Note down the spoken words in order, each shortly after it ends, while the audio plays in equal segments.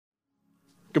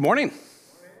Good morning.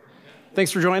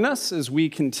 Thanks for joining us as we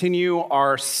continue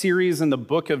our series in the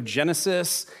book of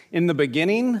Genesis. In the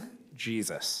beginning,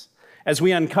 Jesus. As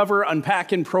we uncover,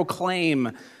 unpack, and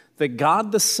proclaim that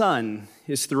God the Son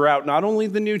is throughout not only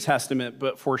the New Testament,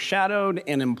 but foreshadowed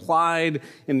and implied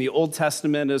in the Old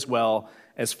Testament as well,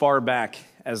 as far back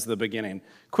as the beginning.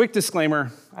 Quick disclaimer,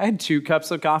 I had 2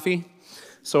 cups of coffee,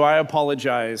 so I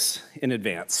apologize in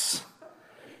advance.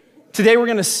 Today we're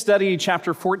going to study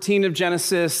chapter 14 of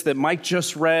Genesis that Mike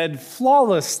just read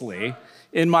flawlessly,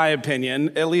 in my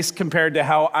opinion, at least compared to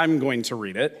how I'm going to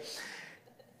read it.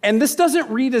 And this doesn't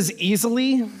read as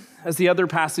easily as the other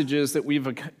passages that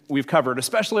we've covered,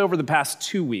 especially over the past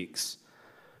 2 weeks.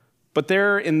 But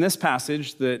there, in this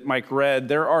passage that Mike read,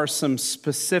 there are some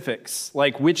specifics,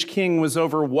 like which king was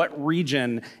over what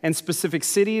region, and specific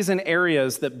cities and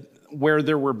areas where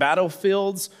there were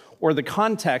battlefields, or the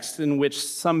context in which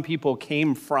some people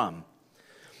came from.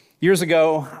 Years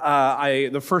ago,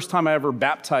 the first time I ever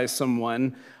baptized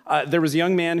someone, there was a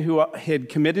young man who had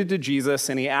committed to Jesus,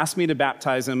 and he asked me to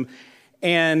baptize him,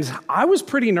 and I was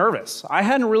pretty nervous. I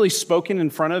hadn't really spoken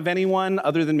in front of anyone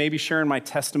other than maybe sharing my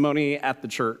testimony at the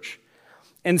church.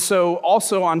 And so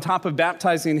also on top of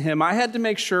baptizing him, I had to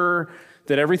make sure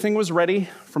that everything was ready,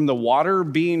 from the water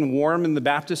being warm in the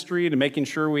baptistry to making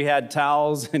sure we had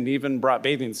towels and even brought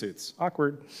bathing suits.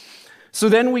 Awkward. So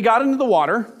then we got into the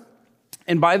water,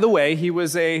 and by the way, he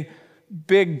was a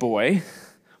big boy,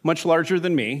 much larger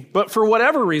than me, but for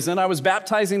whatever reason, I was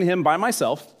baptizing him by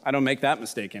myself. I don't make that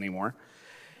mistake anymore.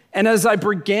 And as I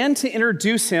began to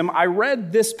introduce him, I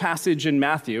read this passage in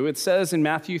Matthew. It says in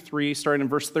Matthew 3, starting in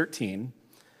verse 13,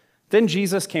 "Then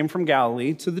Jesus came from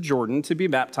Galilee to the Jordan to be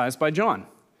baptized by John.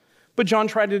 But John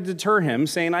tried to deter him,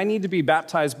 saying, 'I need to be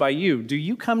baptized by you. Do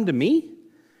you come to me?'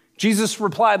 Jesus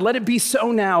replied, 'Let it be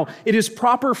so now. It is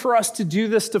proper for us to do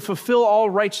this to fulfill all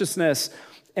righteousness.'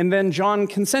 And then John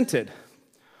consented."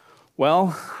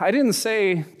 Well, I didn't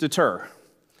say deter.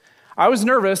 I was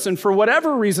nervous, and for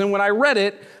whatever reason, when I read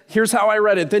it, here's how I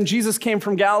read it. "Then Jesus came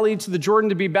from Galilee to the Jordan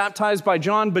to be baptized by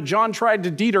John, but John tried to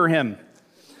deter him."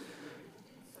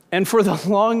 And for the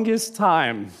longest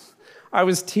time, I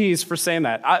was teased for saying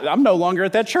that. I'm no longer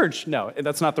at that church. No,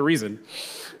 that's not the reason.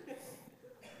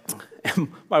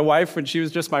 My wife, when she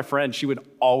was just my friend, she would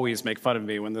always make fun of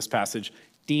me when this passage,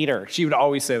 Dieter. She would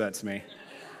always say that to me.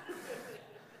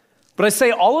 But I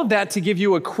say all of that to give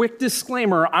you a quick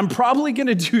disclaimer. I'm probably going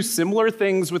to do similar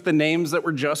things with the names that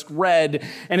were just read.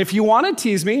 And if you want to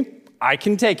tease me, I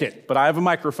can take it. But I have a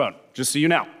microphone, just so you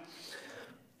know.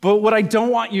 But what I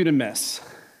don't want you to miss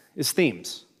is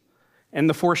themes and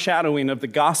the foreshadowing of the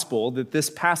gospel that this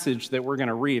passage that we're going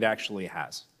to read actually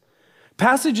has.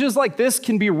 Passages like this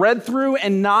can be read through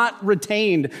and not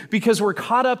retained because we're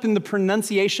caught up in the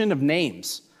pronunciation of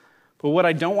names. But what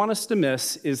I don't want us to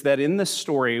miss is that in this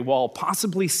story, while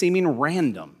possibly seeming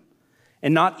random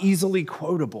and not easily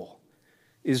quotable,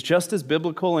 is just as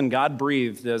biblical and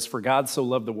God-breathed as "For God so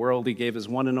loved the world, he gave his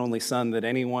one and only Son, that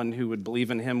anyone who would believe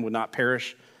in him would not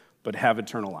perish, but have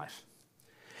eternal life."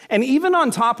 And even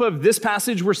on top of this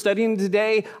passage we're studying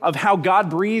today of how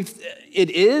God-breathed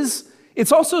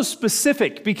it's also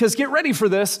specific, because get ready for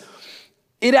this,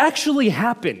 it actually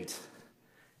happened.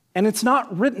 And it's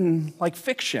not written like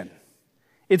fiction.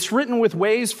 It's written with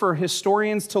ways for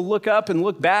historians to look up and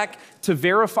look back to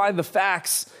verify the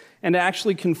facts and to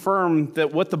actually confirm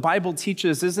that what the Bible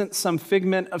teaches isn't some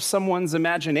figment of someone's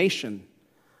imagination,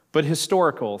 but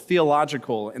historical,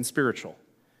 theological, and spiritual.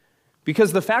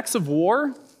 Because the facts of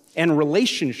war and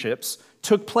relationships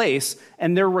took place,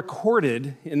 and they're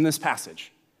recorded in this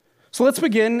passage. So let's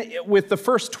begin with the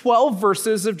first 12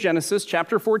 verses of Genesis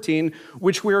chapter 14,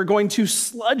 which we are going to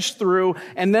sludge through,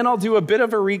 and then I'll do a bit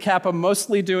of a recap. I'm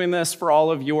mostly doing this for all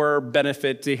of your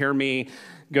benefit to hear me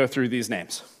go through these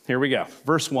names. Here we go.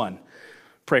 Verse 1,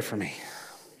 pray for me.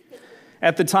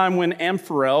 "At the time when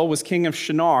Amphirel was king of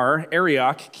Shinar,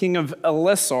 Arioch, king of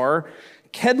Ellasar,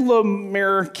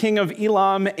 Kedorlaomer, king of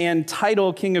Elam, and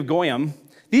Tidal, king of Goyim,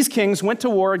 these kings went to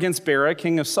war against Bera,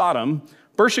 king of Sodom,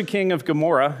 Bersha, king of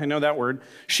Gomorrah," I know that word,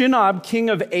 "Shinab, king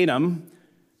of Edom,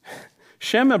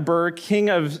 Shemeber, king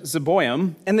of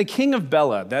Zeboim, and the king of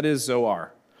Bela," that is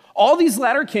Zoar. "All these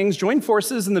latter kings joined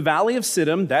forces in the valley of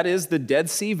Siddim," that is the Dead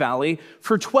Sea Valley.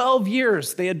 "For 12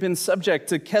 years they had been subject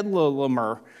to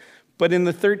Kedorlaomer, but in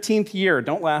the 13th year,"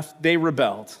 don't laugh, "they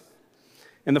rebelled.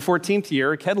 In the 14th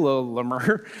year,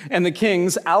 Kedorlaomer and the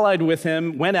kings allied with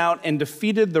him went out and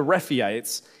defeated the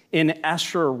Rephaites in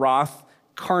Ashtaroth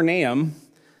Karnaim,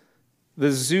 the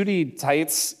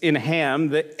Zudites in Ham,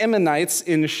 the Ammonites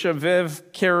in Shavev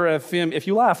Keraphim. If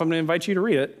you laugh, I'm going to invite you to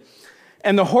read it.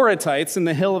 And the Horatites in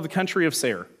the hill of the country of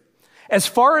Seir. as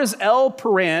far as El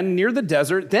Paran near the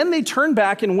desert. Then they turned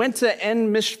back and went to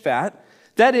En Mishpat,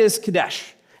 that is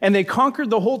Kadesh. And they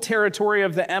conquered the whole territory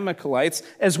of the Amalekites,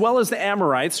 as well as the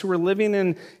Amorites who were living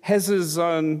in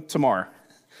Hezezon Tamar.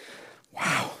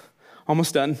 Wow,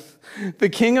 almost done. The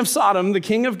king of Sodom, the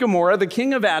king of Gomorrah, the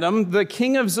king of Adam, the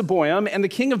king of Zeboim, and the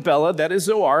king of Bela, that is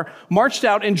Zoar, marched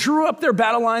out and drew up their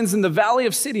battle lines in the valley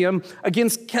of Siddim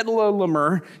against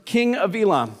Kedorlaomer, king of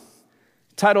Elam.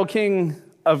 Tidal, king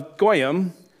of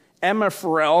Goyim,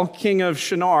 Amraphel, king of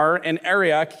Shinar, and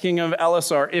Ariak, king of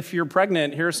Elasar. If you're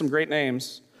pregnant, here are some great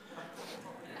names.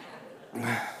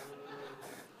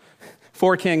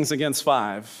 4 kings against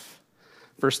 5.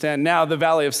 Verse 10, now the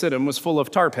valley of Siddim was full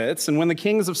of tar pits, and when the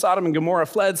kings of Sodom and Gomorrah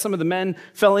fled, some of the men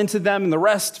fell into them, and the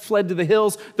rest fled to the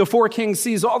hills. The 4 kings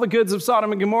seized all the goods of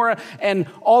Sodom and Gomorrah and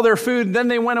all their food. Then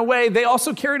they went away. They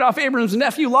also carried off Abram's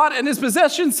nephew Lot and his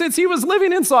possessions since he was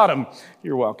living in Sodom.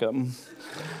 You're welcome.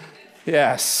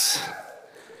 Yes.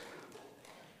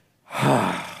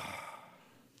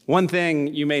 One thing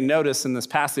you may notice in this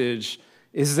passage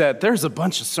is that there's a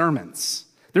bunch of sermons.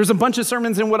 There's a bunch of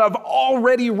sermons in what I've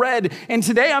already read, and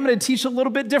today I'm going to teach a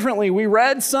little bit differently. We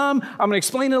read some, I'm going to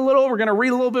explain it a little, we're going to read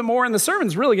a little bit more, and the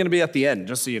sermon's really going to be at the end,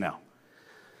 just so you know.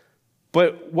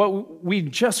 But what we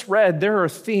just read, there are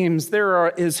themes,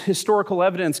 is historical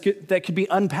evidence that could be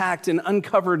unpacked and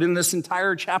uncovered in this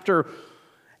entire chapter.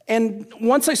 And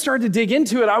once I started to dig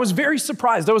into it, I was very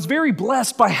surprised. I was very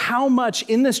blessed by how much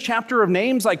in this chapter of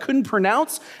names I couldn't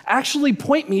pronounce actually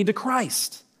point me to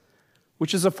Christ,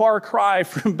 which is a far cry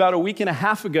from about a week and a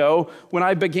half ago when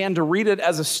I began to read it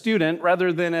as a student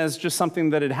rather than as just something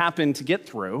that had happened to get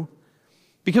through.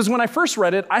 Because when I first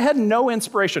read it, I had no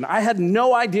inspiration. I had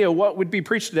no idea what would be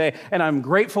preached today, and I'm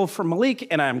grateful for Malik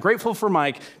and I'm grateful for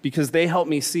Mike because they helped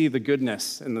me see the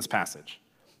goodness in this passage.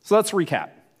 So let's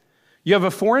recap. You have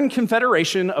a foreign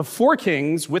confederation of 4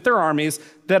 kings with their armies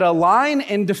that align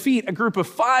and defeat a group of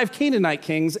 5 Canaanite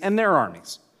kings and their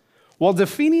armies. While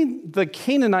defeating the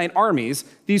Canaanite armies,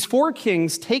 these 4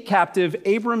 kings take captive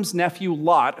Abram's nephew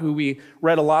Lot, who we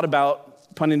read a lot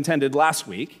about, pun intended, last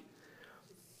week,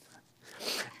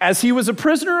 as he was a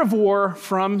prisoner of war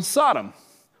from Sodom,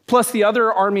 plus the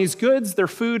other army's goods, their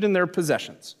food, and their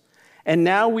possessions. And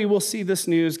now we will see this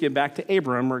news get back to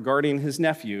Abram regarding his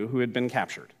nephew who had been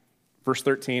captured. Verse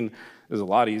 13 is a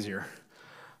lot easier.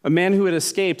 A man who had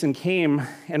escaped and came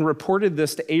and reported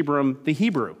this to Abram the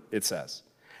Hebrew, it says.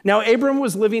 Now, Abram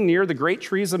was living near the great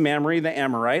trees of Mamre the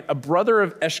Amorite, a brother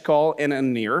of Eshcol and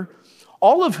Aner,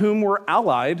 all of whom were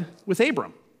allied with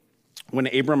Abram. When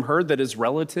Abram heard that his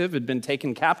relative had been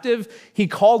taken captive, he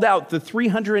called out the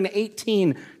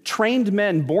 318 trained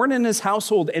men born in his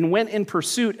household and went in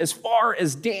pursuit as far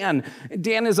as Dan.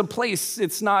 Dan is a place,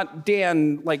 it's not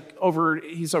Dan like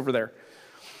he's over there.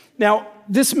 Now,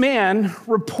 this man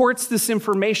reports this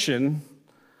information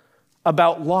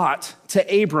about Lot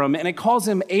to Abram, and it calls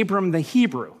him Abram the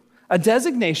Hebrew, a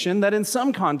designation that in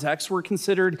some contexts were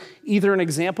considered either an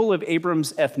example of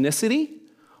Abram's ethnicity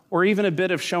or even a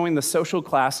bit of showing the social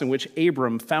class in which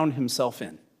Abram found himself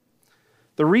in.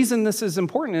 The reason this is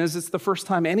important is it's the first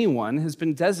time anyone has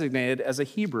been designated as a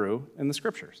Hebrew in the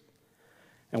scriptures.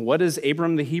 And what does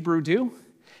Abram the Hebrew do?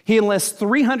 He enlists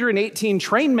 318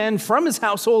 trained men from his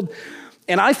household,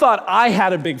 and I thought I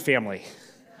had a big family.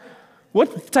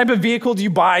 What type of vehicle do you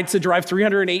buy to drive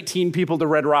 318 people to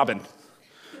Red Robin?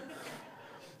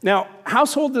 Now,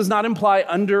 household does not imply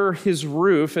under his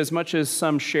roof as much as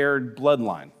some shared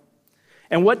bloodline.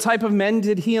 And what type of men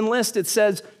did he enlist? It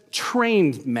says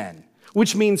trained men,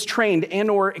 which means trained and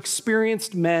or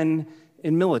experienced men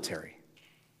in military.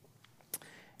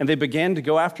 And they began to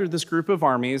go after this group of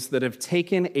armies that have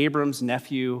taken Abram's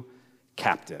nephew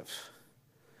captive.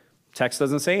 Text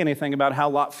doesn't say anything about how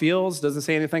Lot feels, doesn't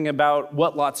say anything about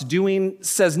what Lot's doing,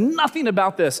 says nothing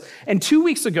about this. And 2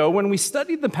 weeks ago, when we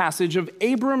studied the passage of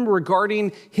Abram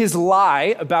regarding his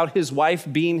lie about his wife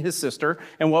being his sister,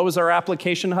 and what was our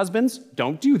application, husbands?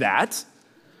 Don't do that.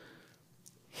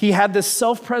 He had this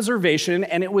self-preservation,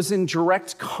 and it was in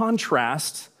direct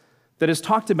contrast that is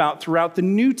talked about throughout the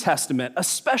New Testament,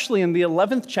 especially in the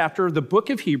 11th chapter of the book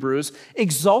of Hebrews,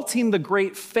 exalting the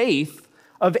great faith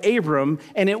of Abram,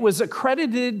 and it was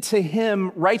accredited to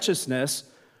him righteousness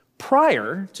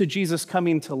prior to Jesus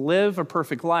coming to live a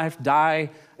perfect life,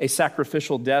 die a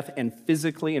sacrificial death, and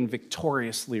physically and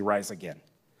victoriously rise again.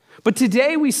 But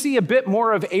today we see a bit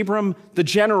more of Abram the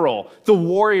general, the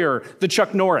warrior, the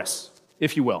Chuck Norris,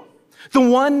 if you will. The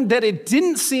one that it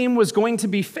didn't seem was going to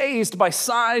be fazed by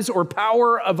size or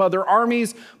power of other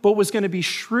armies, but was going to be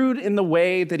shrewd in the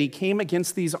way that he came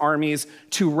against these armies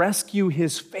to rescue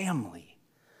his family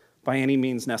by any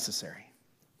means necessary.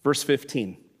 Verse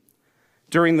 15.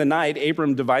 During the night,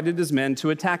 Abram divided his men to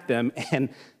attack them, and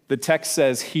the text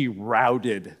says he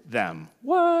routed them.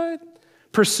 What?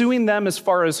 Pursuing them as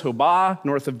far as Hobah,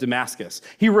 north of Damascus.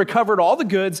 He recovered all the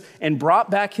goods and brought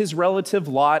back his relative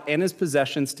Lot and his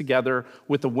possessions together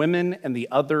with the women and the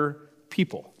other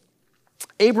people.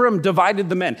 Abram divided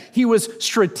the men. He was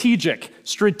strategic,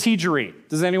 strategery.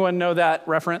 Does anyone know that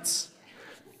reference?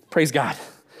 Praise God.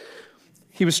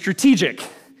 He was strategic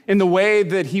in the way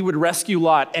that he would rescue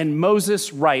Lot. And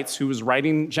Moses writes, who was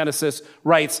writing Genesis,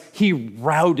 writes, he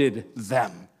routed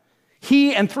them.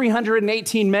 He and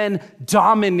 318 men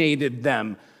dominated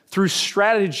them through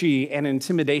strategy and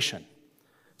intimidation,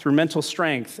 through mental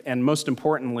strength, and most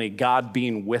importantly, God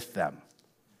being with them.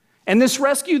 And this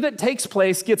rescue that takes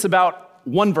place gets about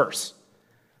one verse,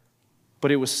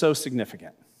 but it was so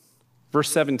significant. Verse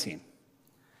 17.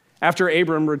 After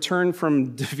Abram returned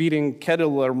from defeating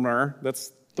Chedorlaomer,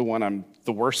 that's the one I'm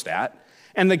the worst at,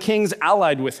 and the kings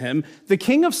allied with him, the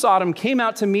king of Sodom came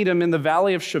out to meet him in the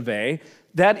valley of Shaveh.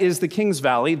 That is the king's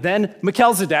valley. Then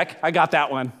Melchizedek, I got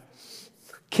that one,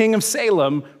 king of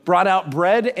Salem, brought out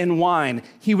bread and wine.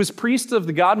 He was priest of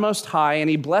the God Most High, and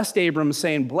he blessed Abram,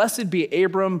 saying, "Blessed be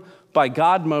Abram by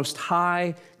God Most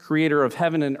High, creator of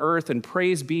heaven and earth, and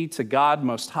praise be to God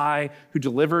Most High, who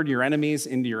delivered your enemies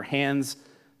into your hands."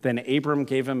 Then Abram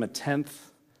gave him a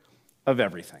tenth of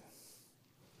everything.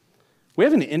 We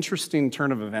have an interesting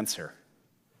turn of events here.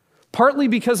 Partly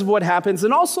because of what happens,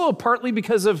 and also partly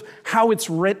because of how it's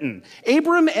written.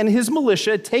 Abram and his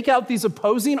militia take out these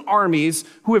opposing armies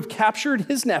who have captured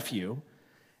his nephew,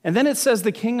 and then it says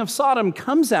the king of Sodom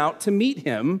comes out to meet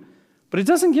him, but it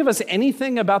doesn't give us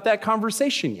anything about that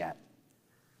conversation yet,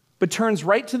 but turns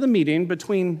right to the meeting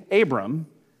between Abram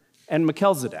and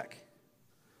Melchizedek.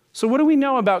 So what do we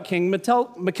know about King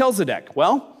Melchizedek?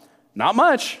 Well, not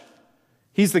much.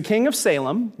 He's the king of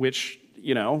Salem, which,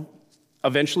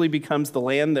 eventually becomes the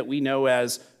land that we know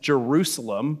as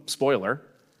Jerusalem, spoiler.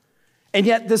 And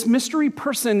yet this mystery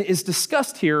person is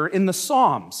discussed here in the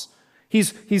Psalms.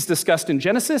 He's discussed in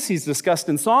Genesis, he's discussed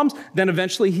in Psalms, then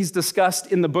eventually he's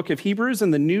discussed in the book of Hebrews in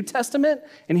the New Testament.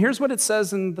 And here's what it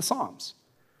says in the Psalms.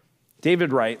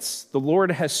 David writes, "The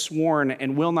Lord has sworn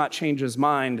and will not change his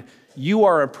mind. You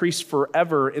are a priest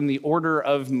forever in the order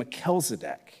of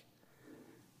Melchizedek."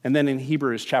 And then in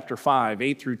Hebrews chapter 5,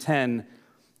 8 through 10,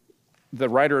 the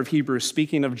writer of Hebrews,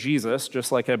 speaking of Jesus,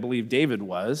 just like I believe David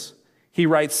was, he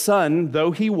writes, "Son,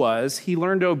 though he was, he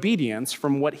learned obedience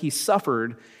from what he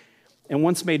suffered, and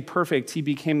once made perfect, he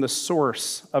became the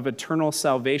source of eternal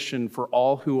salvation for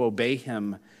all who obey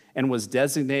him, and was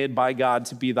designated by God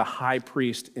to be the high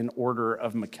priest in order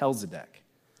of Melchizedek."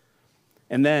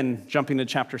 And then, jumping to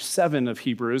chapter 7 of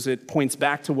Hebrews, it points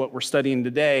back to what we're studying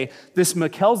today. This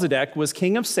Melchizedek was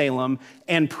king of Salem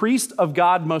and priest of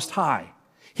God Most High.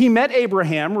 He met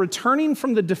Abraham returning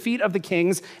from the defeat of the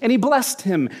kings, and he blessed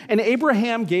him, and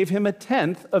Abraham gave him a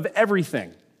tenth of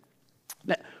everything.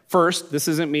 First, this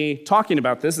isn't me talking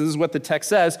about this is what the text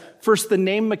says. First, the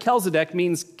name Melchizedek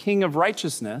means king of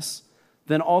righteousness,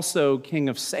 then also king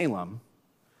of Salem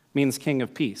means king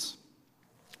of peace.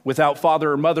 Without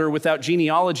father or mother, without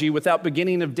genealogy, without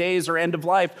beginning of days or end of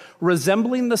life,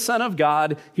 resembling the Son of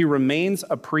God, he remains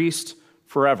a priest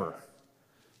forever.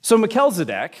 So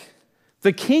Melchizedek,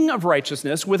 the king of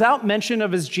righteousness, without mention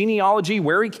of his genealogy,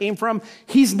 where he came from,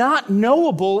 he's not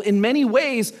knowable in many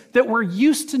ways that we're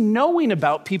used to knowing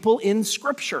about people in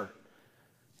Scripture.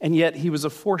 And yet he was a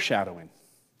foreshadowing.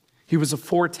 He was a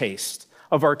foretaste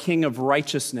of our King of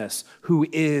righteousness, who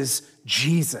is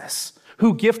Jesus,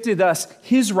 who gifted us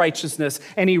his righteousness,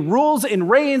 and he rules and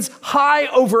reigns high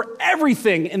over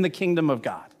everything in the kingdom of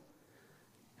God.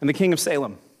 And the king of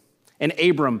Salem and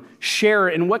Abram share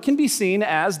in what can be seen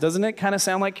as, doesn't it kind of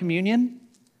sound like communion?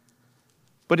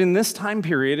 But in this time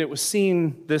period, it was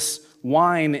seen, this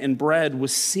wine and bread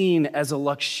was seen as a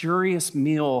luxurious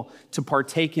meal to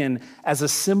partake in, as a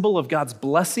symbol of God's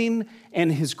blessing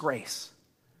and his grace.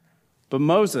 But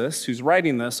Moses, who's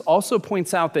writing this, also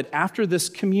points out that after this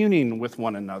communing with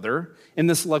one another in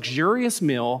this luxurious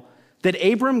meal, that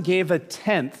Abram gave a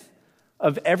tenth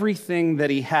of everything that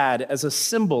he had as a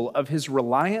symbol of his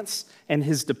reliance and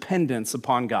his dependence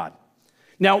upon God.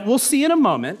 Now, we'll see in a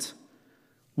moment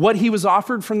what he was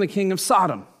offered from the king of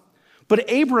Sodom. But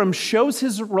Abram shows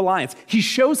his reliance. He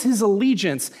shows his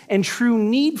allegiance and true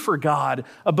need for God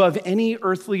above any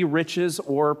earthly riches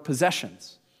or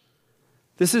possessions.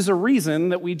 This is a reason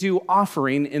that we do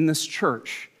offering in this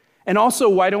church. And also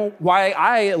why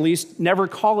I at least never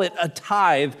call it a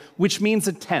tithe, which means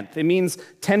a tenth. It means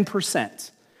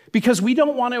 10%. Because we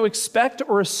don't want to expect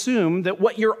or assume that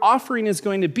what your offering is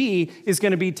going to be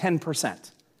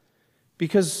 10%.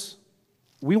 because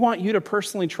we want you to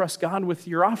personally trust God with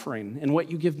your offering and what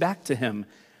you give back to him,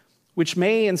 which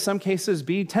may in some cases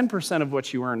be 10% of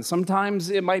what you earn.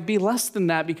 Sometimes it might be less than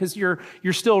that because you're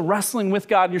still wrestling with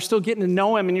God, you're still getting to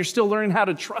know him, and you're still learning how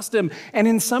to trust him. And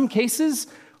in some cases,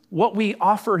 what we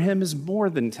offer him is more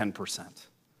than 10%.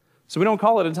 So we don't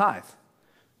call it a tithe.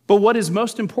 But what is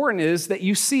most important is that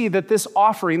you see that this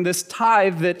offering, this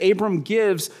tithe that Abram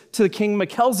gives to King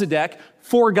Melchizedek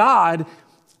for God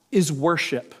is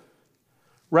worship,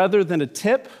 rather than a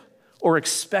tip or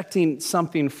expecting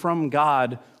something from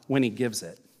God when he gives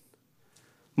it.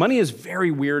 Money is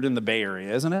very weird in the Bay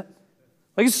Area, isn't it?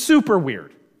 Like, it's super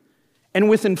weird. And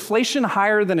with inflation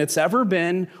higher than it's ever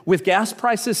been, with gas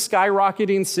prices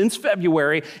skyrocketing since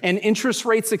February, and interest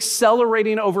rates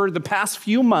accelerating over the past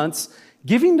few months,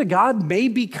 giving to God may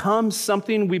become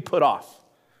something we put off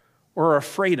or are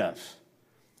afraid of.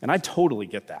 And I totally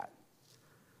get that.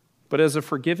 But as a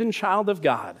forgiven child of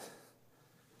God,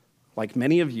 like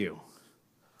many of you,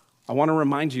 I want to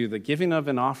remind you that giving of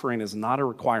an offering is not a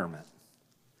requirement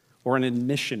or an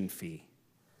admission fee.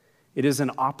 It is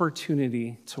an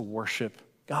opportunity to worship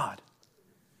God.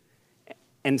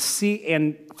 And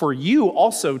for you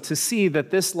also to see that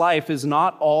this life is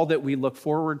not all that we look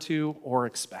forward to or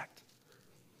expect.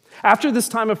 After this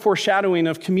time of foreshadowing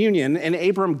of communion and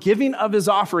Abram giving of his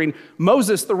offering,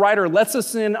 Moses, the writer, lets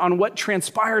us in on what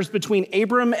transpires between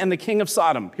Abram and the king of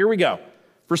Sodom. Here we go.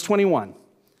 Verse 21.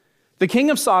 The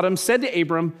king of Sodom said to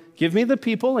Abram, "Give me the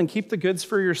people and keep the goods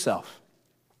for yourself."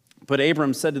 But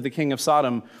Abram said to the king of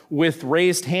Sodom, "With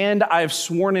raised hand I have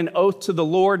sworn an oath to the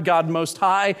Lord God Most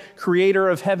High, creator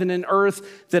of heaven and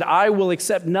earth, that I will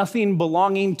accept nothing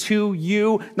belonging to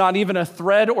you, not even a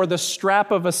thread or the strap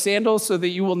of a sandal, so that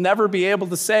you will never be able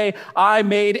to say, 'I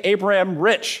made Abraham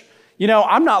rich.'" You know,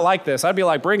 I'm not like this. I'd be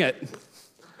like, "Bring it."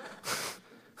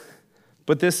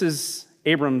 But this is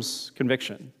Abram's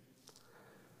conviction.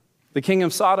 The king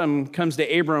of Sodom comes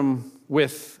to Abram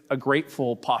with a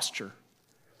grateful posture,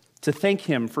 to thank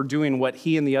him for doing what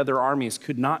he and the other armies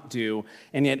could not do.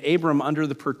 And yet Abram, under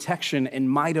the protection and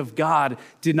might of God,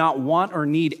 did not want or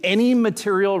need any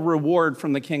material reward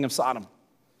from the king of Sodom.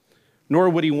 Nor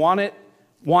would he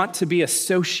want to be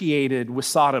associated with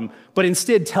Sodom, but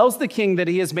instead tells the king that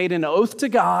he has made an oath to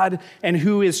God and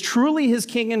who is truly his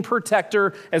king and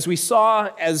protector, as we saw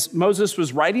as Moses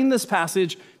was writing this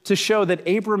passage, to show that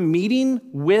Abram meeting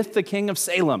with the king of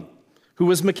Salem, who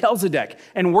was Melchizedek,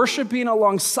 and worshiping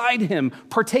alongside him,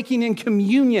 partaking in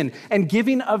communion and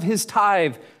giving of his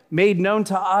tithe, made known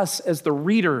to us as the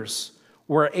readers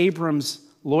where Abram's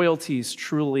loyalties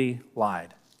truly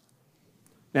lied.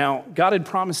 Now, God had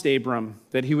promised Abram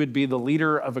that he would be the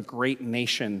leader of a great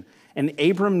nation, and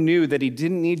Abram knew that he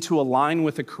didn't need to align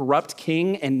with a corrupt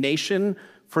king and nation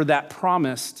for that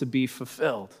promise to be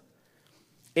fulfilled.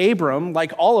 Abram,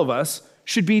 like all of us,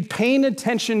 should be paying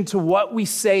attention to what we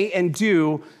say and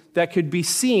do that could be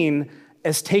seen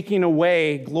as taking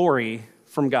away glory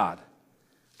from God.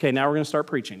 Okay, now we're going to start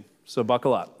preaching, so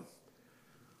buckle up.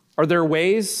 Are there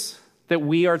ways that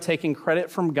we are taking credit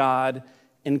from God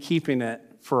and keeping it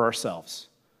for ourselves?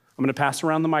 I'm going to pass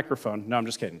around the microphone. No, I'm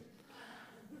just kidding.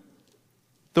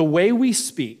 The way we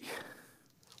speak,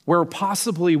 where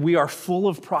possibly we are full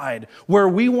of pride, where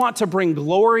we want to bring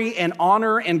glory and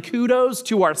honor and kudos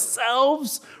to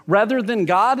ourselves rather than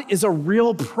God, is a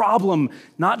real problem,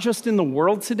 not just in the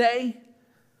world today.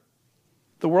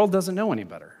 The world doesn't know any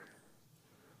better,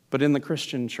 but in the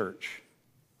Christian church.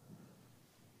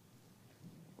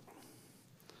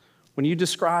 When you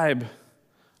describe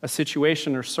a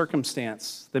situation or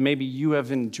circumstance that maybe you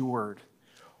have endured,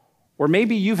 or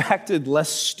maybe you've acted less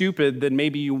stupid than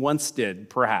maybe you once did,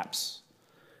 perhaps,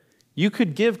 you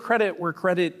could give credit where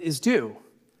credit is due,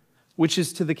 which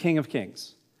is to the King of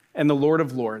Kings and the Lord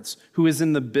of Lords, who is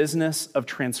in the business of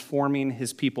transforming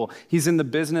his people. He's in the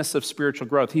business of spiritual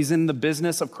growth. He's in the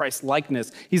business of Christ's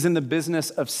likeness. He's in the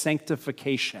business of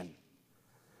sanctification.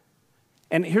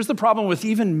 And here's the problem with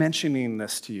even mentioning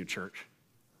this to you, church,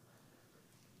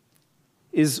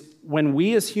 is when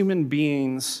we as human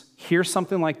beings hear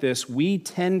something like this, we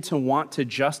tend to want to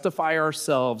justify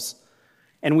ourselves,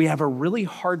 and we have a really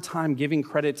hard time giving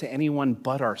credit to anyone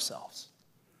but ourselves.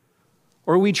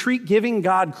 Or we treat giving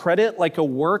God credit like a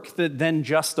work that then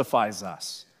justifies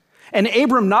us. And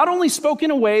Abram not only spoke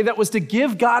in a way that was to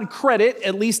give God credit,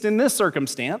 at least in this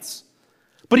circumstance,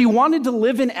 but he wanted to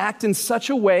live and act in such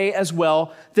a way as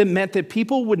well that meant that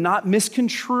people would not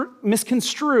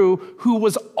misconstrue who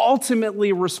was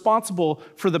ultimately responsible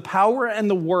for the power and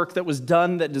the work that was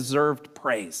done that deserved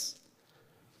praise.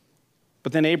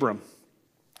 But then Abram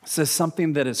says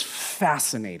something that is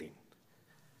fascinating.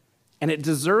 And it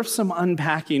deserves some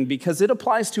unpacking because it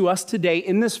applies to us today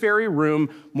in this very room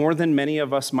more than many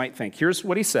of us might think. Here's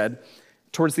what he said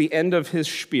towards the end of his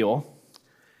spiel.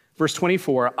 Verse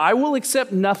 24, I will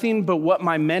accept nothing but what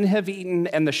my men have eaten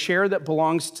and the share that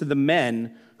belongs to the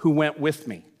men who went with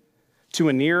me, to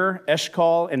Aner,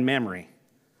 Eshcol, and Mamre.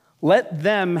 Let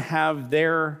them have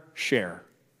their share.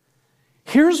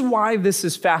 Here's why this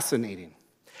is fascinating.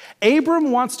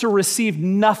 Abram wants to receive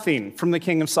nothing from the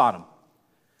king of Sodom,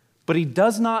 but he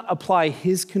does not apply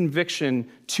his conviction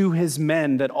to his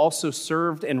men that also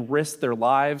served and risked their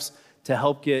lives to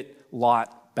help get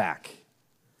Lot back.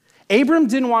 Abram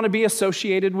didn't want to be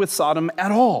associated with Sodom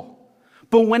at all.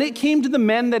 But when it came to the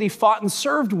men that he fought and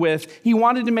served with, he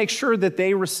wanted to make sure that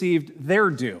they received their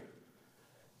due.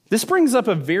 This brings up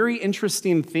a very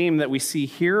interesting theme that we see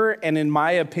here, and in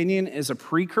my opinion, is a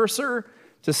precursor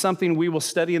to something we will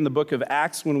study in the book of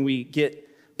Acts when we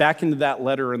get back into that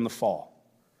letter in the fall.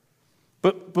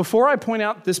 But before I point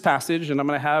out this passage, and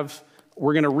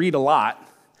we're going to read a lot,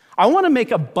 I want to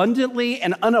make abundantly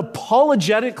and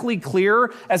unapologetically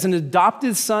clear as an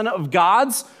adopted son of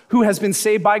God's who has been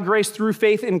saved by grace through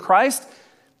faith in Christ,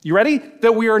 you ready?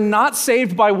 That we are not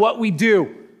saved by what we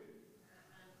do.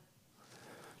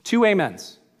 2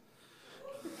 amens.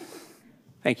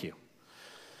 Thank you.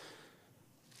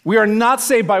 We are not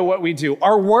saved by what we do.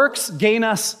 Our works gain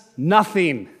us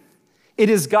nothing. It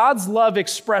is God's love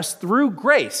expressed through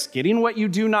grace, getting what you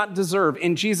do not deserve,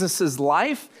 in Jesus'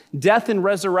 life, death, and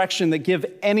resurrection that give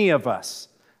any of us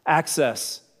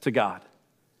access to God.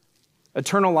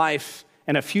 Eternal life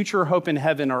and a future hope in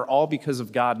heaven are all because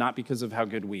of God, not because of how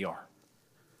good we are.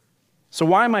 So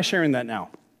why am I sharing that now?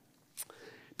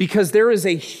 Because there is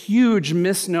a huge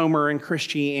misnomer in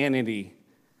Christianity.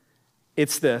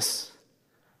 It's this: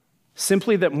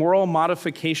 simply that moral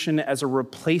modification as a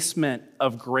replacement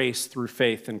of grace through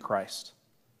faith in Christ.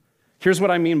 Here's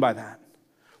what I mean by that.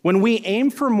 When we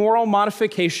aim for moral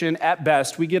modification, at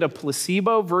best, we get a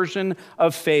placebo version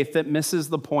of faith that misses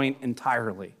the point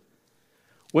entirely.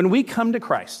 When we come to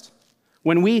Christ,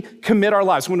 when we commit our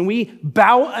lives, when we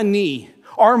bow a knee,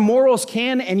 our morals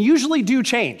can and usually do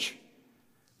change.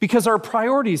 Because our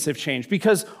priorities have changed,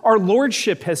 because our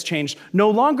lordship has changed. No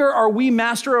longer are we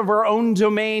master of our own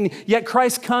domain, yet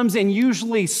Christ comes and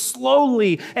usually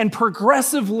slowly and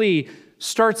progressively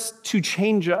starts to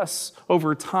change us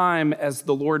over time as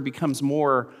the Lord becomes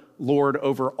more Lord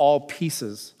over all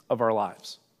pieces of our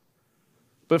lives.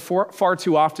 But far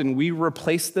too often, we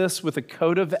replace this with a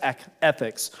code of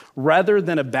ethics rather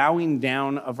than a bowing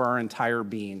down of our entire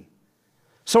being.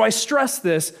 So I stress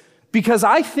this because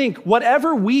I think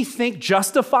whatever we think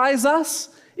justifies us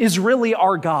is really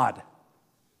our God.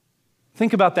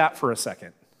 Think about that for a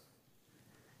second.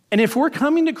 And if we're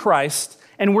coming to Christ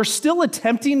and we're still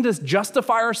attempting to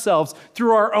justify ourselves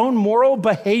through our own moral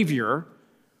behavior,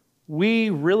 we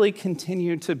really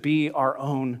continue to be our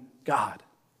own God.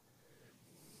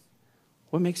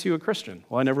 What makes you a Christian?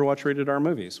 Well, I never watch rated R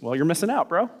movies. Well, you're missing out,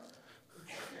 bro.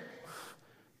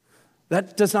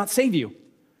 That does not save you.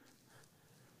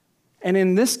 And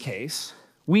in this case,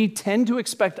 we tend to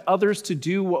expect others to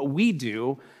do what we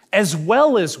do as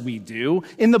well as we do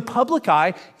in the public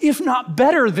eye, if not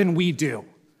better than we do.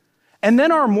 And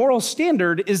then our moral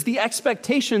standard is the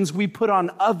expectations we put on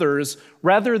others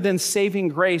rather than saving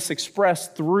grace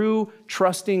expressed through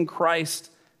trusting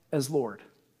Christ as Lord.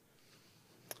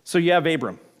 So you have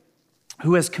Abram,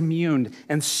 who has communed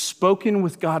and spoken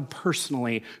with God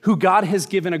personally, who God has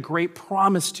given a great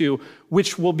promise to,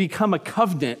 which will become a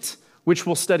covenant, which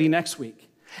we'll study next week.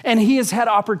 And he has had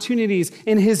opportunities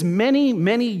in his many,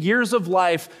 many years of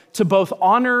life to both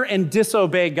honor and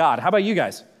disobey God. How about you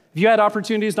guys? Have you had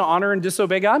opportunities to honor and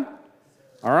disobey God?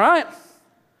 All right.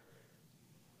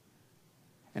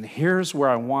 And here's where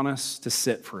I want us to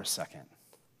sit for a second.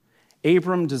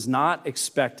 Abram does not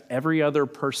expect every other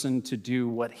person to do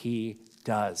what he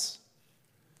does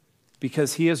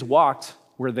because he has walked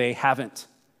where they haven't.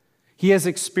 He has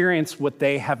experienced what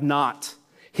they have not.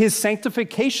 His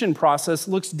sanctification process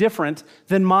looks different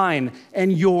than mine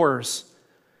and yours.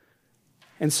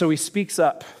 And so he speaks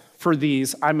up for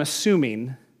these, I'm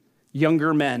assuming,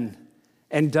 younger men,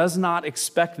 and does not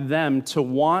expect them to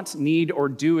want, need, or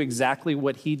do exactly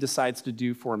what he decides to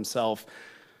do for himself.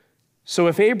 So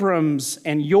if Abram's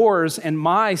and yours and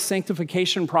my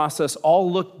sanctification process all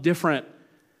look different,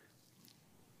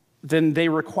 then they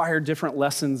require different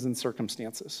lessons and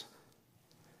circumstances.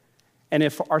 And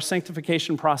if our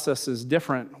sanctification process is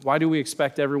different, why do we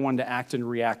expect everyone to act and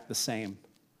react the same?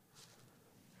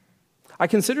 I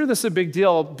consider this a big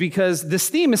deal because this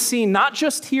theme is seen not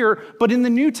just here, but in the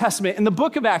New Testament, in the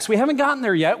book of Acts. We haven't gotten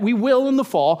there yet. We will in the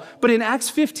fall. But in Acts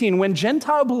 15, when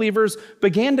Gentile believers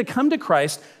began to come to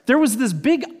Christ, there was this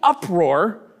big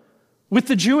uproar with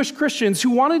the Jewish Christians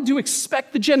who wanted to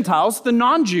expect the Gentiles, the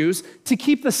non-Jews, to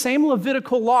keep the same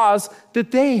Levitical laws that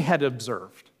they had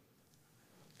observed.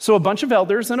 So a bunch of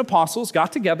elders and apostles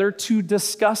got together to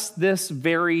discuss this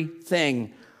very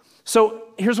thing. So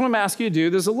here's what I'm going to ask you to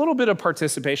do. There's a little bit of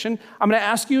participation. I'm going to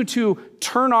ask you to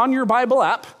turn on your Bible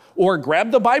app or grab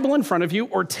the Bible in front of you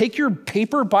or take your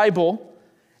paper Bible,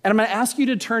 and I'm going to ask you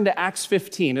to turn to Acts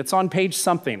 15. It's on page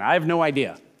something. I have no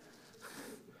idea.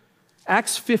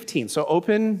 Acts 15. So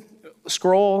open,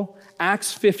 scroll,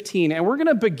 Acts 15, and we're going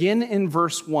to begin in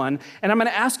verse 1, and I'm going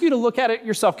to ask you to look at it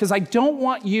yourself because I don't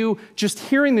want you just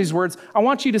hearing these words. I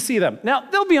want you to see them. Now,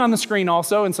 they'll be on the screen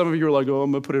also, and some of you are like, oh,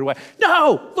 I'm going to put it away.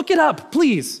 No, look it up,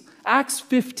 please. Acts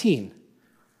 15.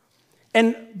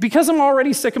 And because I'm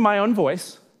already sick of my own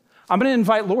voice, I'm going to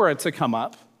invite Laura to come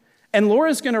up, and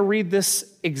Laura's going to read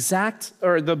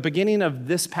the beginning of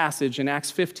this passage in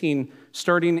Acts 15,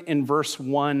 starting in verse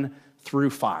 1 through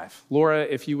 5. Laura,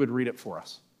 if you would read it for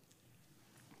us.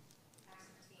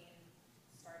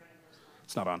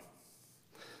 It's not on.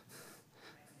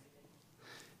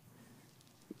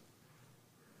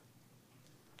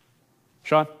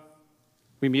 Sean,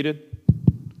 we muted?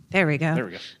 There we go. There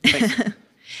we go. Thanks.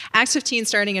 Acts 15,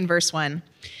 starting in verse 1.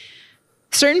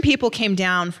 Certain people came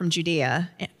down from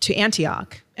Judea to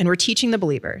Antioch and were teaching the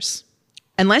believers,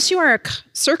 unless you are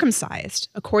circumcised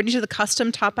according to the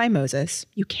custom taught by Moses,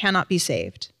 you cannot be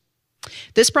saved.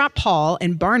 This brought Paul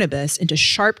and Barnabas into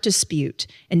sharp dispute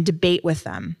and debate with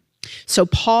them. So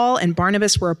Paul and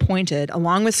Barnabas were appointed,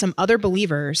 along with some other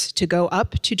believers, to go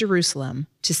up to Jerusalem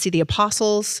to see the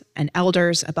apostles and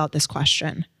elders about this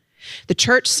question. The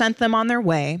church sent them on their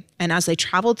way, and as they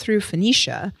traveled through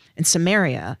Phoenicia and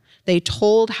Samaria, they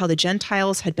told how the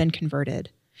Gentiles had been converted.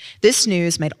 This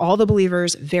news made all the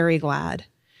believers very glad.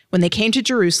 When they came to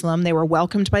Jerusalem, they were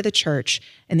welcomed by the church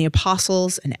and the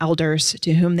apostles and elders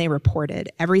to whom they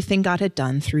reported everything God had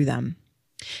done through them.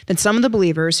 Then some of the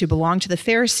believers who belonged to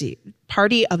the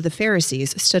party of the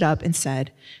Pharisees stood up and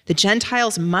said, the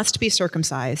Gentiles must be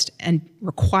circumcised and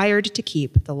required to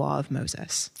keep the law of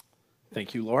Moses.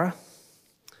 Thank you, Laura.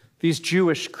 These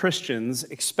Jewish Christians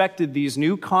expected these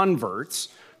new converts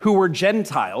who were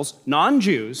Gentiles,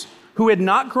 non-Jews, who had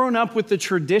not grown up with the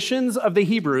traditions of the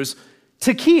Hebrews,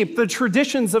 to keep the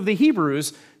traditions of the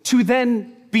Hebrews to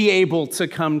then be able to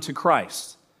come to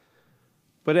Christ.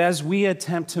 But as we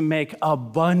attempt to make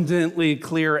abundantly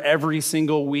clear every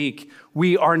single week,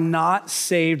 we are not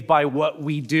saved by what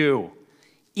we do,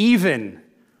 even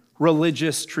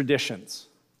religious traditions.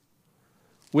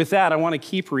 With that, I want to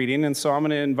keep reading, and so I'm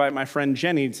going to invite my friend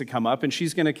Jenny to come up, and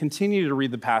she's going to continue to read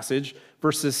the passage,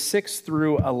 verses 6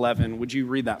 through 11. Would you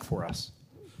read that for us?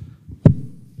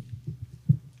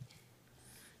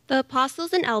 The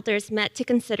apostles and elders met to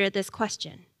consider this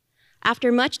question.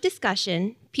 After much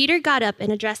discussion, Peter got up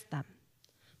and addressed them.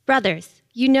 Brothers,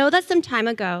 you know that some time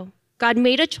ago, God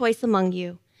made a choice among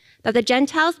you, that the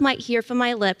Gentiles might hear from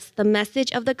my lips the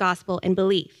message of the gospel and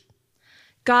believe.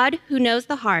 God, who knows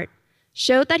the heart,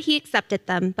 showed that he accepted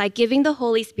them by giving the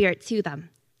Holy Spirit to them,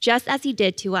 just as he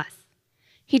did to us.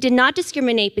 He did not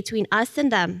discriminate between us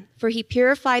and them, for he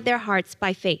purified their hearts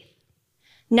by faith.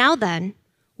 Now then,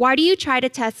 why do you try to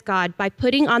test God by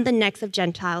putting on the necks of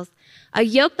Gentiles a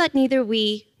yoke that neither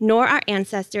we nor our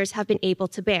ancestors have been able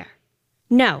to bear?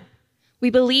 No,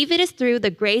 we believe it is through the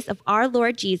grace of our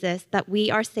Lord Jesus that we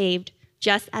are saved,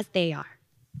 just as they are.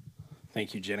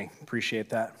 Thank you, Jenny. Appreciate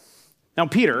that. Now,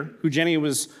 Peter, who Jenny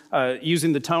was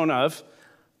using the tone of,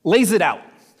 lays it out.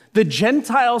 The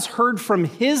Gentiles heard from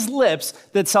his lips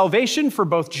that salvation for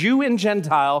both Jew and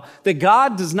Gentile, that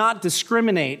God does not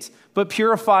discriminate, but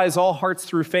purifies all hearts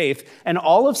through faith. And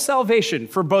all of salvation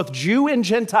for both Jew and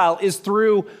Gentile is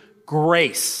through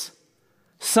grace.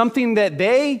 Something that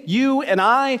they, you, and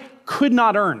I could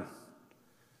not earn.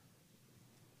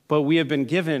 But we have been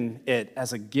given it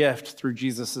as a gift through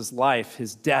Jesus' life,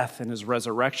 his death, and his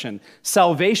resurrection.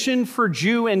 Salvation for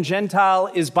Jew and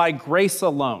Gentile is by grace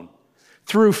alone,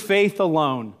 through faith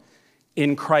alone,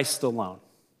 in Christ alone.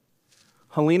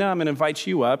 Helena, I'm going to invite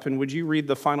you up, and would you read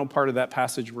the final part of that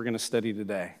passage we're going to study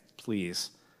today,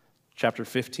 please? Chapter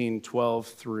 15, 12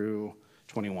 through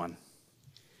 21.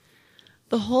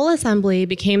 The whole assembly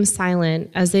became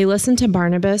silent as they listened to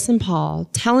Barnabas and Paul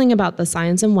telling about the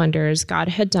signs and wonders God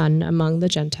had done among the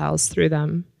Gentiles through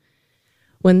them.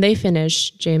 When they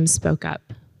finished, James spoke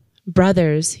up.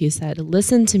 "Brothers," he said,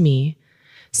 "listen to me.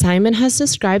 Simon has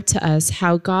described to us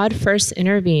how God first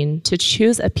intervened to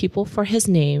choose a people for his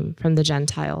name from the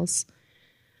Gentiles.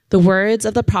 The words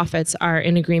of the prophets are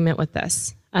in agreement with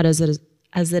this, as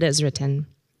it is written.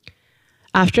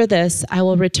 After this, I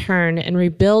will return and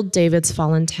rebuild David's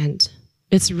fallen tent.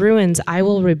 Its ruins I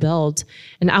will rebuild,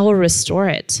 and I will restore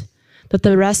it, that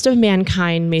the rest of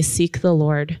mankind may seek the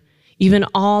Lord, even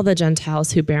all the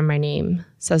Gentiles who bear my name,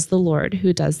 says the Lord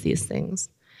who does these things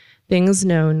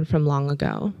known from long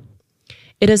ago.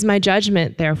 It is my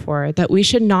judgment, therefore, that we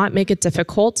should not make it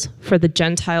difficult for the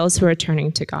Gentiles who are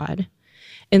turning to God.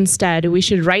 Instead, we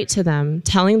should write to them,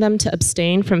 telling them to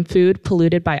abstain from food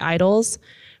polluted by idols,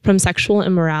 from sexual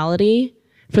immorality,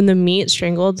 from the meat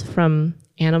strangled from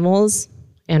animals,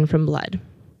 and from blood.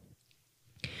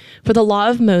 For the law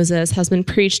of Moses has been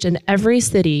preached in every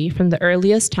city from the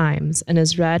earliest times and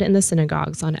is read in the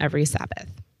synagogues on every Sabbath.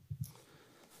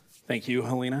 Thank you,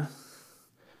 Helena.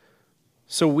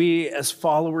 So we, as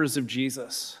followers of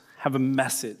Jesus, have a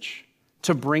message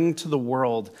to bring to the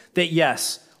world that,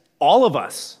 yes, all of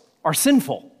us are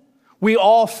sinful. We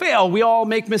all fail. We all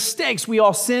make mistakes. We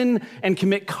all sin and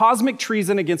commit cosmic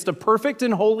treason against a perfect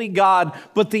and holy God.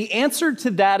 But the answer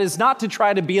to that is not to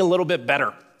try to be a little bit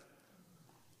better,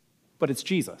 but it's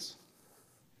Jesus.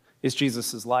 It's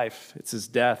Jesus' life. It's his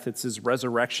death. It's his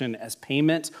resurrection as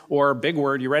payment, or big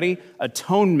word, you ready?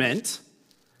 Atonement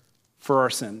for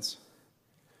our sins,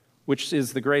 which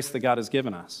is the grace that God has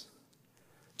given us,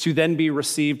 to then be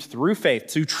received through faith,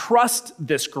 to trust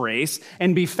this grace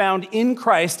and be found in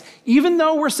Christ, even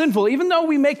though we're sinful, even though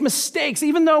we make mistakes,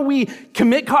 even though we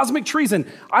commit cosmic treason.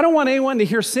 I don't want anyone to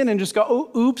hear sin and just go,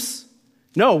 oh, oops.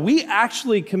 No, we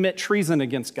actually commit treason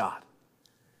against God.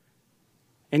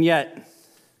 And yet,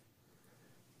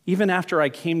 even after I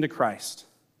came to Christ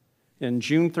in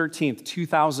June 13th,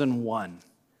 2001,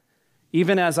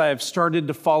 even as I have started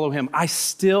to follow him, I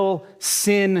still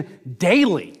sin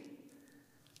daily.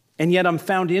 And yet I'm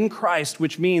found in Christ,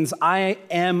 which means I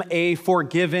am a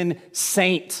forgiven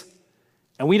saint.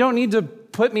 And we don't need to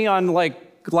put me on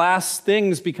like glass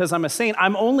things because I'm a saint.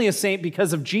 I'm only a saint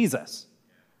because of Jesus,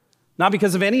 not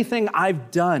because of anything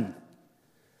I've done.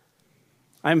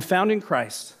 I am found in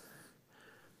Christ.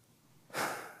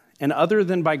 And other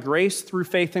than by grace through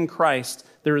faith in Christ,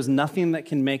 there is nothing that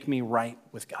can make me right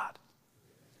with God.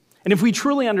 And if we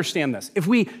truly understand this, if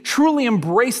we truly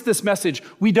embrace this message,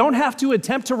 we don't have to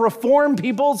attempt to reform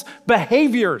people's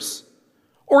behaviors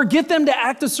or get them to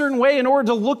act a certain way in order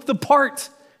to look the part.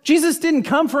 Jesus didn't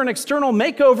come for an external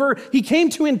makeover. He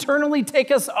came to internally take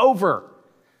us over.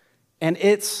 And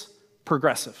it's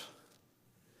progressive.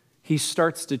 He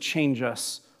starts to change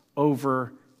us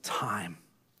over time.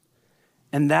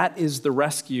 And that is the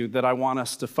rescue that I want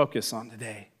us to focus on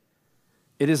today.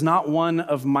 It is not one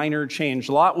of minor change.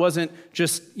 Lot wasn't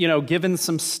just, given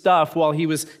some stuff while he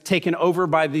was taken over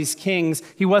by these kings.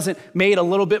 He wasn't made a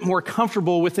little bit more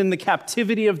comfortable within the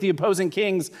captivity of the opposing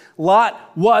kings.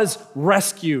 Lot was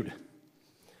rescued.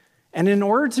 And in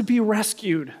order to be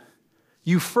rescued,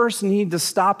 you first need to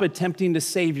stop attempting to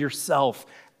save yourself.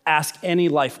 Ask any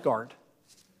lifeguard.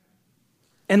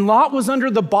 And Lot was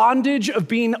under the bondage of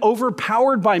being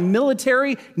overpowered by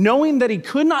military, knowing that he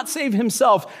could not save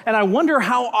himself. And I wonder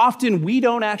how often we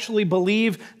don't actually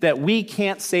believe that we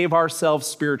can't save ourselves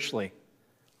spiritually.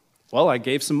 Well, I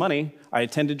gave some money. I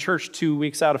attended church 2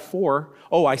 weeks out of 4.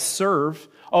 Oh, I serve.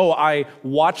 Oh, I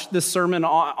watched the sermon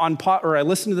I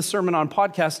listened to the sermon on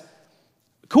podcast.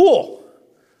 Cool.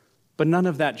 But none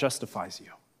of that justifies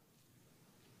you.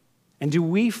 And do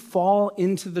we fall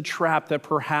into the trap that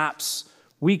perhaps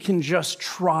we can just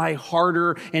try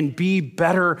harder and be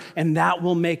better, and that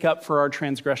will make up for our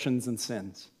transgressions and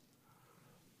sins?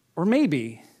 Or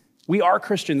maybe we are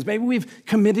Christians. Maybe we've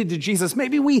committed to Jesus.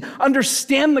 Maybe we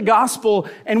understand the gospel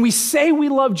and we say we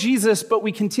love Jesus, but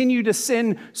we continue to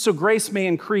sin so grace may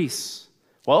increase.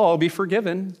 Well, I'll be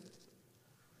forgiven.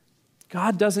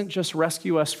 God doesn't just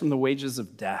rescue us from the wages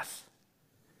of death.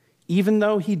 Even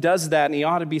though he does that, and he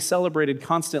ought to be celebrated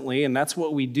constantly, and that's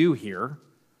what we do here,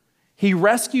 he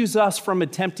rescues us from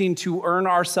attempting to earn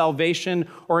our salvation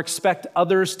or expect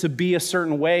others to be a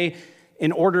certain way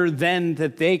in order then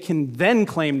that they can then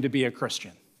claim to be a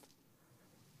Christian.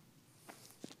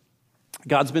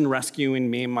 God's been rescuing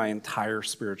me my entire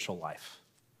spiritual life.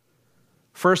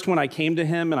 First when I came to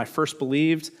him and I first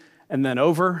believed, and then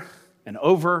over and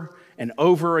over and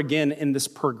over again in this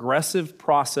progressive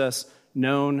process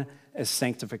known as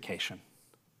sanctification.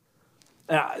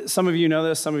 Some of you know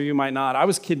this, some of you might not. I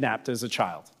was kidnapped as a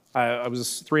child. I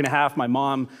was 3.5. My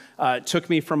mom took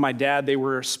me from my dad. They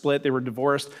were split. They were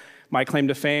divorced. My claim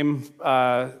to fame,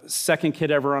 second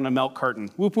kid ever on a milk carton.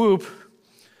 Whoop, whoop.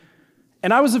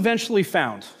 And I was eventually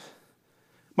found.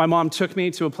 My mom took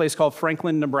me to a place called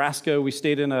Franklin, Nebraska. We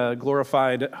stayed in a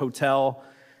glorified hotel.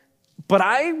 But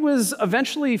I was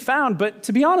eventually found. But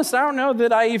to be honest, I don't know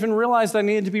that I even realized I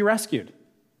needed to be rescued.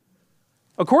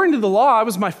 According to the law, it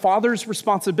was my father's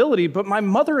responsibility, but my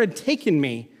mother had taken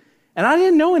me, and I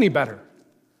didn't know any better.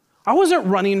 I wasn't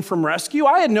running from rescue.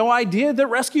 I had no idea that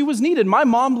rescue was needed. My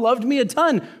mom loved me a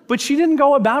ton, but she didn't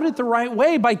go about it the right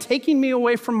way by taking me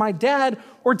away from my dad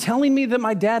or telling me that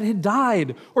my dad had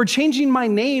died or changing my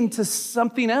name to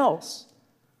something else.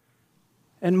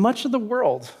 And much of the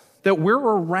world that we're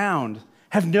around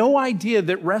have no idea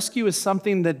that rescue is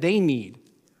something that they need.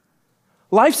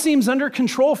 Life seems under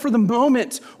control for the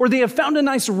moment, or they have found a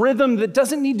nice rhythm that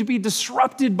doesn't need to be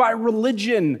disrupted by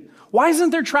religion. Why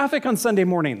isn't there traffic on Sunday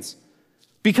mornings?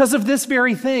 Because of this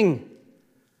very thing.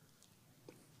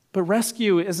 But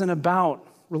rescue isn't about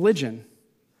religion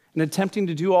and attempting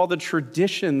to do all the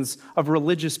traditions of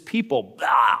religious people.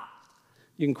 Blah.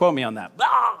 You can quote me on that.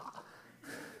 Blah.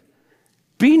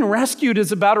 Being rescued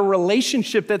is about a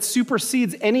relationship that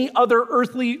supersedes any other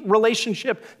earthly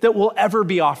relationship that will ever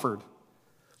be offered.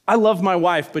 I love my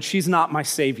wife, but she's not my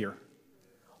savior.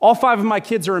 All 5 of my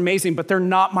kids are amazing, but they're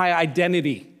not my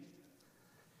identity.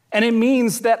 And it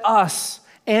means that us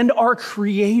and our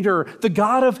Creator, the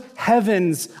God of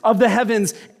the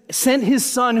heavens, sent his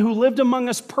Son who lived among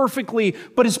us perfectly,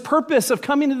 but his purpose of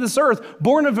coming to this earth,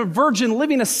 born of a virgin,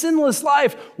 living a sinless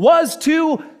life, was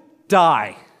to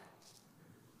die,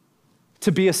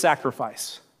 to be a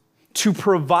sacrifice, to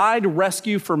provide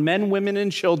rescue for men, women,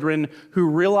 and children who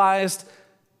realized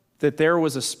that there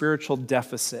was a spiritual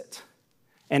deficit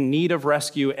and need of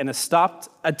rescue and stopped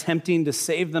attempting to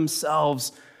save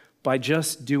themselves by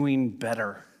just doing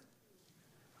better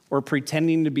or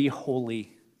pretending to be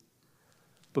holy,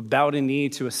 but bowed a knee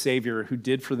to a Savior who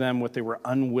did for them what they were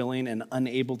unwilling and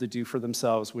unable to do for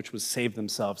themselves, which was save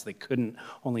themselves. They couldn't,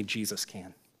 only Jesus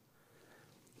can.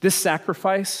 This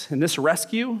sacrifice and this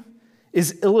rescue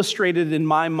is illustrated in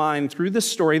my mind through this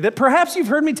story that perhaps you've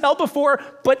heard me tell before,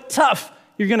 but tough.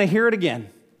 You're going to hear it again.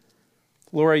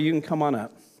 Laura, you can come on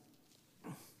up.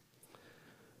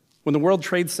 When the World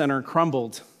Trade Center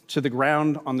crumbled to the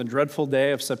ground on the dreadful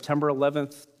day of September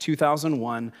 11th,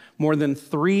 2001, more than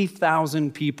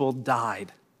 3,000 people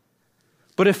died.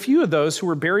 But a few of those who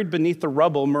were buried beneath the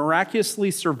rubble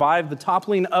miraculously survived the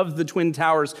toppling of the Twin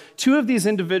Towers. 2 of these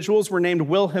individuals were named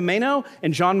Will Gimeno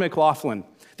and John McLaughlin.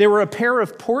 They were a pair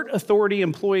of Port Authority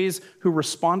employees who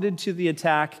responded to the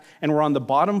attack and were on the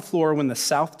bottom floor when the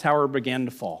South Tower began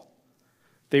to fall.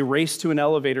 They raced to an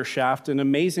elevator shaft and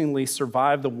amazingly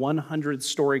survived the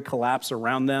 100-story collapse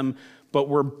around them, but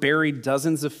were buried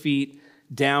dozens of feet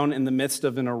down in the midst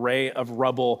of an array of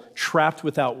rubble, trapped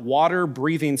without water,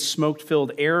 breathing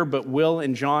smoke-filled air, but Will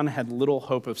and John had little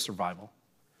hope of survival.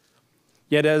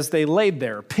 Yet as they laid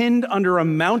there, pinned under a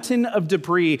mountain of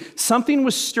debris, something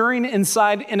was stirring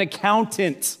inside an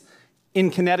accountant in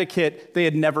Connecticut they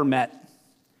had never met.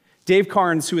 Dave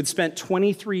Carnes, who had spent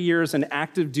 23 years in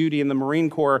active duty in the Marine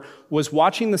Corps, was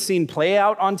watching the scene play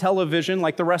out on television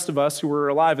like the rest of us who were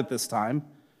alive at this time.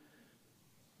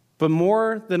 But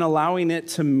more than allowing it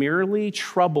to merely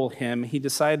trouble him, he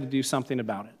decided to do something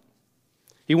about it.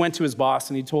 He went to his boss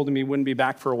and he told him he wouldn't be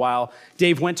back for a while.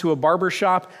 Dave went to a barber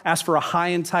shop, asked for a high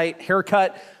and tight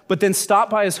haircut, but then stopped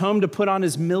by his home to put on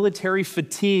his military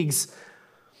fatigues,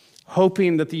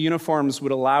 hoping that the uniforms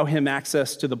would allow him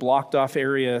access to the blocked off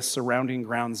area surrounding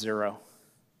Ground Zero.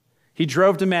 He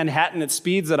drove to Manhattan at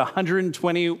speeds at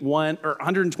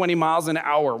 120 miles an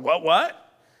hour. What?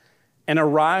 And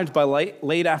arrived by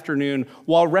late afternoon.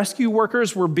 While rescue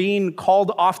workers were being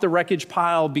called off the wreckage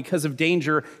pile because of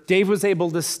danger, Dave was able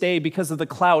to stay because of the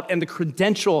clout and the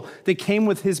credential that came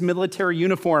with his military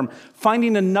uniform.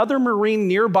 Finding another Marine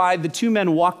nearby, the 2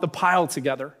 men walked the pile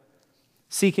together,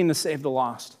 seeking to save the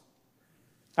lost.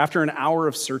 After an hour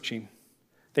of searching,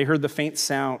 they heard the faint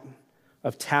sound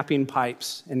of tapping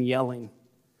pipes and yelling.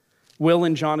 Will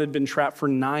and John had been trapped for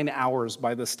 9 hours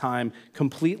by this time,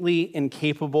 completely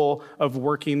incapable of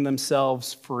working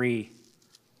themselves free.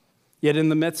 Yet in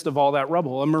the midst of all that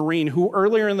rubble, a Marine who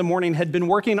earlier in the morning had been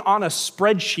working on a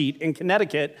spreadsheet in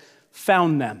Connecticut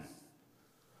found them.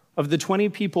 Of the 20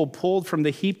 people pulled from the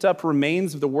heaped up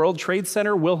remains of the World Trade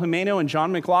Center, Will Gimeno and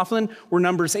John McLaughlin were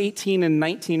numbers 18 and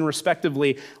 19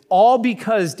 respectively, all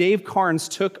because Dave Carnes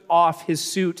took off his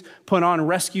suit, put on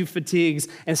rescue fatigues,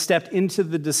 and stepped into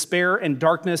the despair and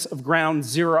darkness of Ground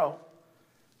Zero.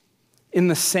 In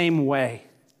the same way,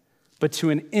 But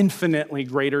to an infinitely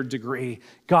greater degree,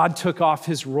 God took off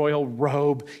his royal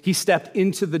robe. He stepped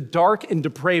into the dark and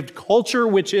depraved culture,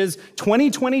 which is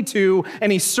 2022,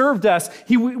 and he served us.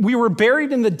 We were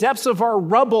buried in the depths of our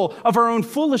rubble, of our own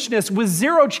foolishness, with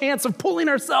zero chance of pulling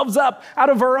ourselves up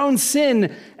out of our own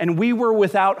sin. And we were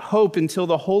without hope until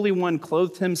the Holy One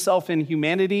clothed himself in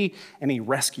humanity, and he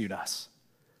rescued us.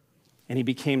 And he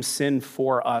became sin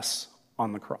for us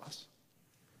on the cross.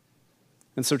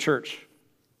 And so, church,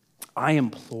 I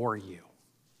implore you,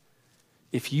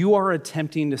 if you are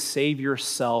attempting to save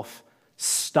yourself,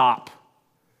 stop.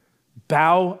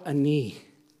 Bow a knee.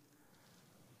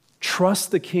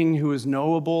 Trust the King who is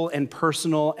knowable and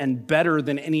personal and better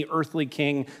than any earthly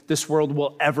king this world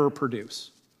will ever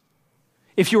produce.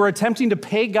 If you are attempting to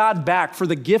pay God back for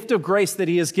the gift of grace that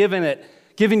he has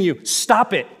given you,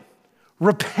 stop it.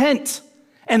 Repent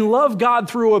and love God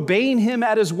through obeying him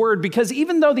at his word, because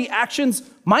even though the actions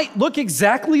might look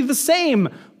exactly the same,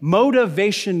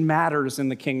 motivation matters in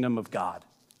the kingdom of God.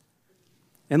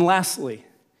 And lastly,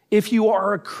 if you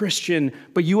are a Christian,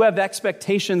 but you have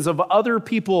expectations of other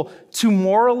people to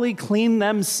morally clean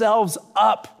themselves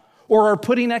up, or are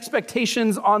putting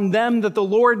expectations on them that the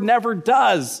Lord never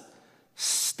does,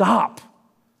 stop.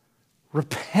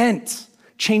 Repent.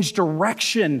 Change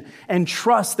direction and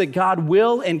trust that God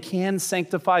will and can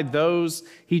sanctify those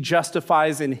he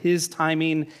justifies in his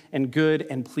timing and good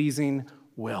and pleasing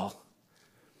will.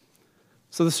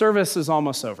 So the service is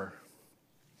almost over,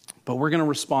 but we're going to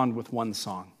respond with one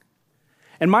song.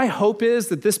 And my hope is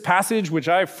that this passage, which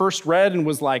I first read and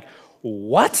was like,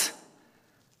 what?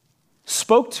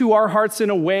 Spoke to our hearts in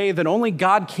a way that only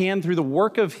God can through the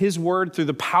work of his word, through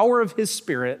the power of his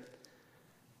Spirit,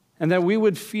 and that we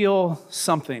would feel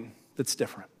something that's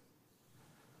different.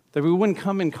 That we wouldn't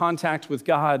come in contact with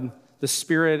God, the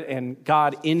Spirit, and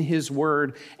God in his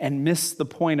word and miss the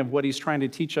point of what he's trying to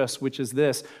teach us, which is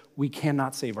this: we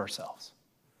cannot save ourselves.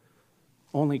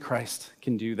 Only Christ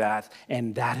can do that,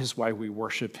 and that is why we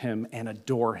worship him and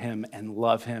adore him and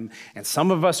love him. And some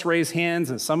of us raise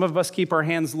hands, and some of us keep our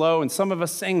hands low, and some of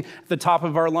us sing at the top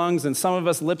of our lungs, and some of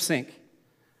us lip sync.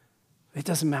 It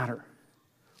doesn't matter.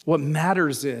 What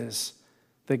matters is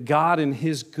that God in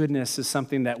his goodness is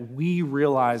something that we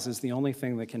realize is the only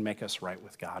thing that can make us right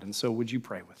with God. And so would you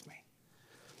pray with me?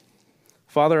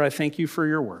 Father, I thank you for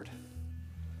your word.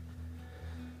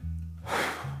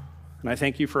 And I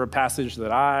thank you for a passage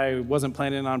that I wasn't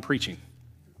planning on preaching.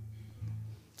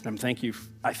 And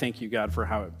I thank you, God, for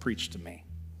how it preached to me.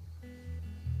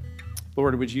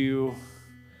 Lord, would you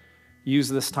use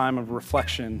this time of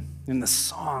reflection in the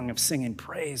song of singing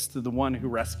praise to the one who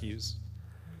rescues.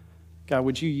 God,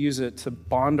 would you use it to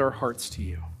bond our hearts to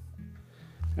you?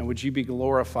 And would you be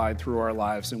glorified through our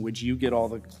lives? And would you get all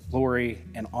the glory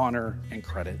and honor and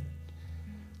credit?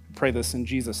 I pray this in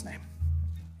Jesus' name.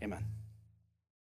 Amen.